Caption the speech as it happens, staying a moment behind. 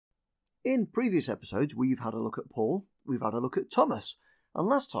In previous episodes we've had a look at Paul, we've had a look at Thomas, and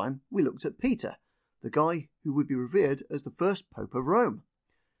last time we looked at Peter, the guy who would be revered as the first Pope of Rome.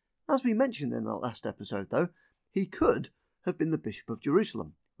 As we mentioned in that last episode though, he could have been the Bishop of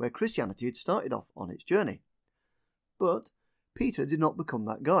Jerusalem, where Christianity had started off on its journey. But Peter did not become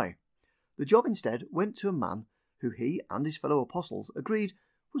that guy. The job instead went to a man who he and his fellow apostles agreed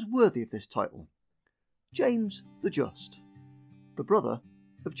was worthy of this title. James the Just, the brother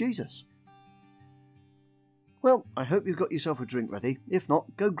of Jesus. Well, I hope you've got yourself a drink ready. If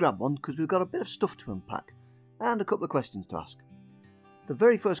not, go grab one because we've got a bit of stuff to unpack and a couple of questions to ask. The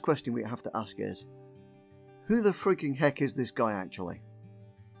very first question we have to ask is, who the freaking heck is this guy actually?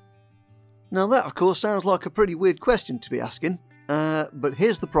 Now that of course sounds like a pretty weird question to be asking, but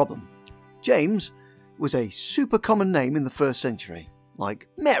here's the problem. James was a super common name in the first century, like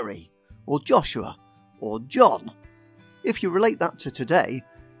Mary, or Joshua, or John. If you relate that to today,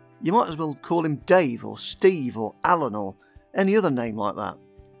 you might as well call him Dave, or Steve, or Alan, or any other name like that.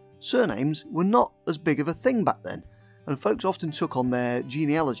 Surnames were not as big of a thing back then, and folks often took on their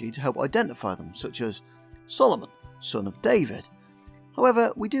genealogy to help identify them, such as Solomon, son of David.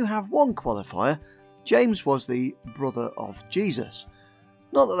 However, we do have one qualifier. James was the brother of Jesus.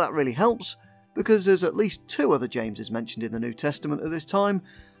 Not that that really helps, because there's at least 2 other Jameses mentioned in the New Testament at this time,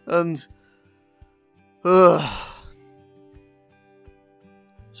 and...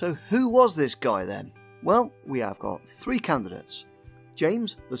 So who was this guy then? Well, we have got 3 candidates.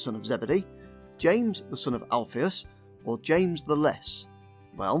 James, the son of Zebedee, James, the son of Alphaeus, or James the Less.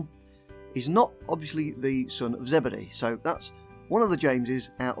 Well, he's not obviously the son of Zebedee, so that's one of the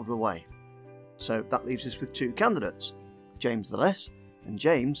Jameses out of the way. So that leaves us with 2 candidates, James the Less and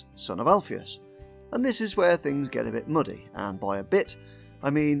James, son of Alphaeus. And this is where things get a bit muddy, and by a bit,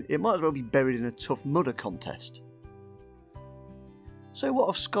 I mean it might as well be buried in a Tough Mudder contest. So what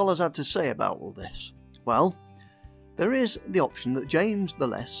have scholars had to say about all this? Well, there is the option that James the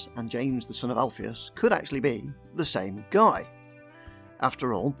Less and James the son of Alphaeus could actually be the same guy.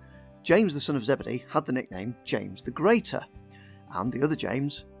 After all, James the son of Zebedee had the nickname James the Greater, and the other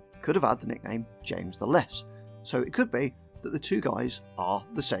James could have had the nickname James the Less, so it could be that the 2 guys are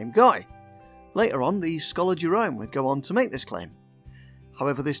the same guy. Later on, the scholar Jerome would go on to make this claim.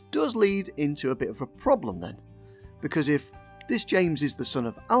 However, this does lead into a bit of a problem then, because if this James is the son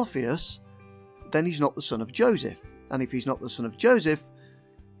of Alphaeus, then he's not the son of Joseph, and if he's not the son of Joseph,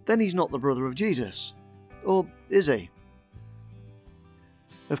 then he's not the brother of Jesus. Or is he?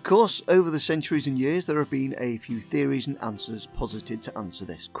 Of course, over the centuries and years there have been a few theories and answers posited to answer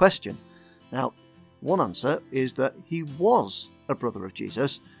this question. Now, one answer is that he was a brother of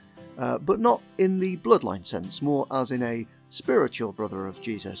Jesus, but not in the bloodline sense, more as in a spiritual brother of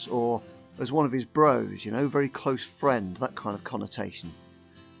Jesus, or as one of his bros, you know, very close friend, that kind of connotation.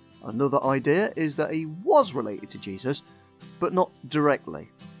 Another idea is that he was related to Jesus, but not directly.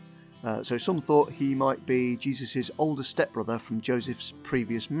 So some thought he might be Jesus' older stepbrother from Joseph's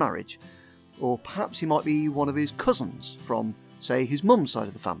previous marriage, or perhaps he might be one of his cousins from, say, his mum's side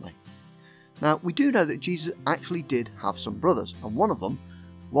of the family. Now, we do know that Jesus actually did have some brothers, and one of them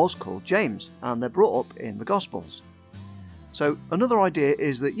was called James, and they're brought up in the Gospels. So another idea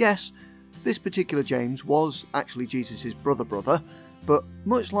is that yes, this particular James was actually Jesus' brother, but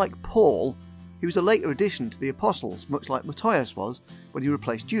much like Paul, he was a later addition to the apostles, much like Matthias was when he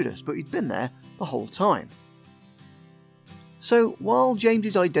replaced Judas, but he'd been there the whole time. So while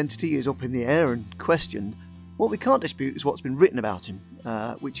James's identity is up in the air and questioned, what we can't dispute is what's been written about him,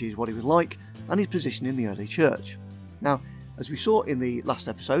 which is what he was like and his position in the early church. Now, as we saw in the last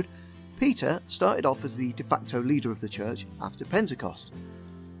episode, Peter started off as the de facto leader of the church after Pentecost.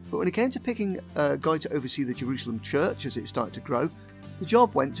 But when it came to picking a guy to oversee the Jerusalem church as it started to grow, the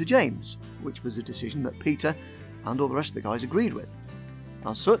job went to James, which was a decision that Peter and all the rest of the guys agreed with.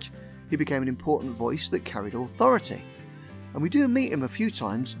 As such, he became an important voice that carried authority. And we do meet him a few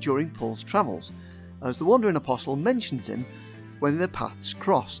times during Paul's travels, as the wandering apostle mentions him when their paths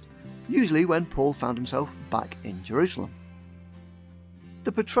crossed, usually when Paul found himself back in Jerusalem.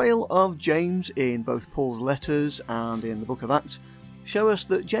 The portrayal of James in both Paul's letters and in the book of Acts show us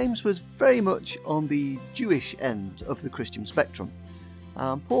that James was very much on the Jewish end of the Christian spectrum.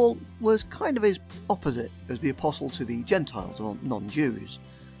 Paul was kind of his opposite as the apostle to the Gentiles or non-Jews,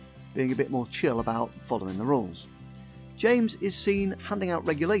 being a bit more chill about following the rules. James is seen handing out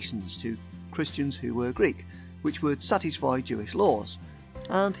regulations to Christians who were Greek, which would satisfy Jewish laws,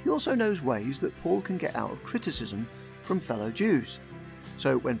 and he also knows ways that Paul can get out of criticism from fellow Jews.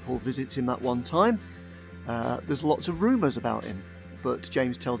 So when Paul visits him that one time, there's lots of rumours about him, but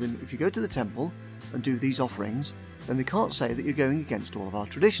James tells him if you go to the temple and do these offerings, then they can't say that you're going against all of our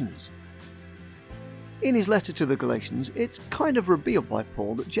traditions. In his letter to the Galatians, it's kind of revealed by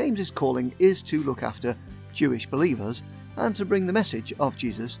Paul that James's calling is to look after Jewish believers and to bring the message of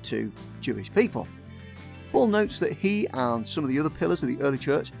Jesus to Jewish people. Paul notes that he and some of the other pillars of the early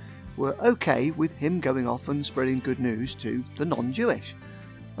church were okay with him going off and spreading good news to the non-Jewish,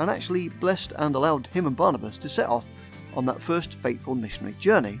 and actually blessed and allowed him and Barnabas to set off on that first fateful missionary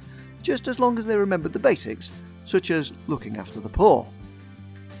journey, just as long as they remembered the basics, such as looking after the poor.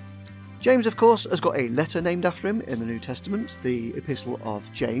 James, of course, has got a letter named after him in the New Testament, the Epistle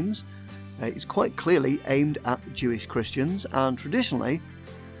of James. It's quite clearly aimed at Jewish Christians, and traditionally,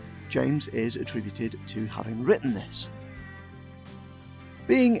 James is attributed to having written this.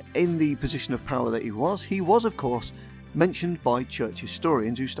 Being in the position of power that he was of course mentioned by church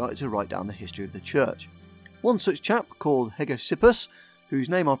historians who started to write down the history of the church. One such chap called Hegesippus, whose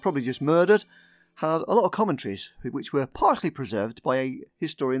name I've probably just murdered, had a lot of commentaries which were partially preserved by a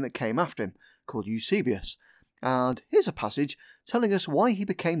historian that came after him called Eusebius, and here's a passage telling us why he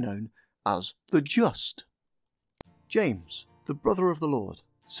became known as the Just. James, the brother of the Lord,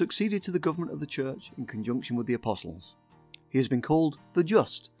 succeeded to the government of the church in conjunction with the apostles. He has been called the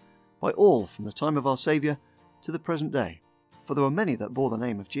Just by all from the time of our Saviour to the present day, for there were many that bore the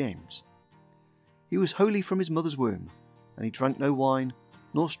name of James. He was holy from his mother's womb, and he drank no wine,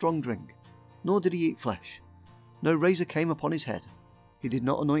 nor strong drink, nor did he eat flesh. No razor came upon his head. He did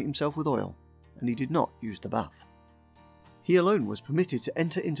not anoint himself with oil, and he did not use the bath. He alone was permitted to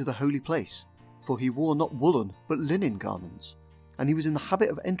enter into the holy place, for he wore not woolen but linen garments, and he was in the habit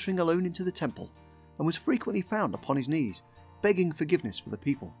of entering alone into the temple, and was frequently found upon his knees, begging forgiveness for the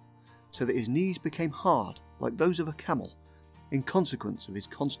people, so that his knees became hard like those of a camel, in consequence of his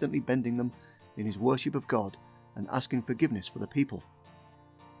constantly bending them in his worship of God and asking forgiveness for the people.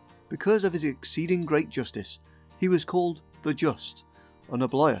 Because of his exceeding great justice, he was called the Just,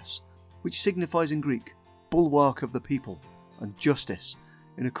 Onoblios, which signifies in Greek, bulwark of the people, and justice,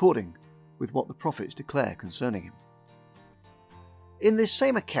 in according with what the prophets declare concerning him. In this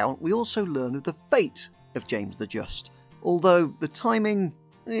same account, we also learn of the fate of James the Just, although the timing,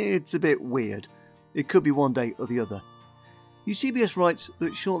 it's a bit weird. It could be one day or the other. Eusebius writes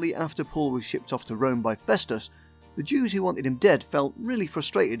that shortly after Paul was shipped off to Rome by Festus, the Jews who wanted him dead felt really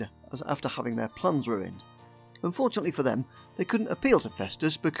frustrated as after having their plans ruined. Unfortunately for them, they couldn't appeal to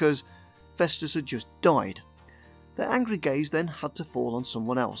Festus because Festus had just died. Their angry gaze then had to fall on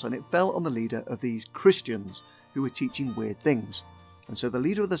someone else, and it fell on the leader of these Christians who were teaching weird things. And so the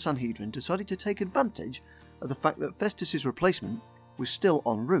leader of the Sanhedrin decided to take advantage of the fact that Festus's replacement was still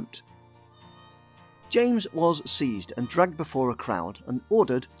en route. James was seized and dragged before a crowd and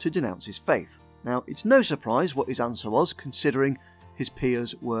ordered to denounce his faith. Now, it's no surprise what his answer was, considering his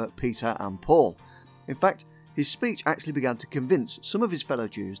peers were Peter and Paul. In fact, his speech actually began to convince some of his fellow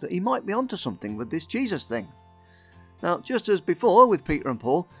Jews that he might be onto something with this Jesus thing. Now, just as before with Peter and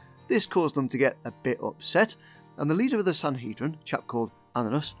Paul, this caused them to get a bit upset, and the leader of the Sanhedrin, a chap called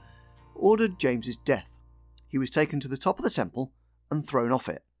Ananus, ordered James's death. He was taken to the top of the temple and thrown off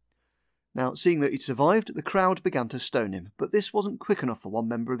it. Now, seeing that he'd survived, the crowd began to stone him, but this wasn't quick enough for one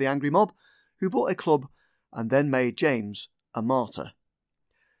member of the angry mob, who brought a club and then made James a martyr.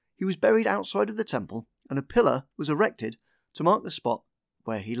 He was buried outside of the temple, and a pillar was erected to mark the spot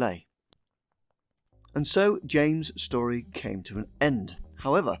where he lay. And so James' story came to an end.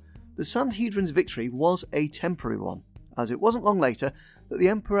 However, the Sanhedrin's victory was a temporary one, as it wasn't long later that the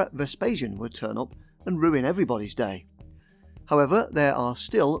Emperor Vespasian would turn up and ruin everybody's day. However, there are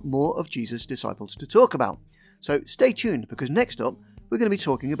still more of Jesus' disciples to talk about, so stay tuned because next up we're going to be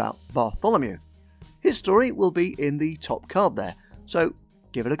talking about Bartholomew. His story will be in the top card there, so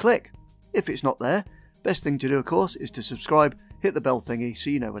give it a click. If it's not there, best thing to do of course is to subscribe, hit the bell thingy so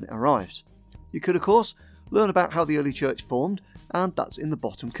you know when it arrives. You could of course learn about how the early church formed, and that's in the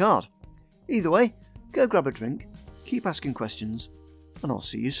bottom card. Either way, go grab a drink, keep asking questions, and I'll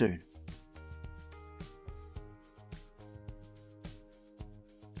see you soon.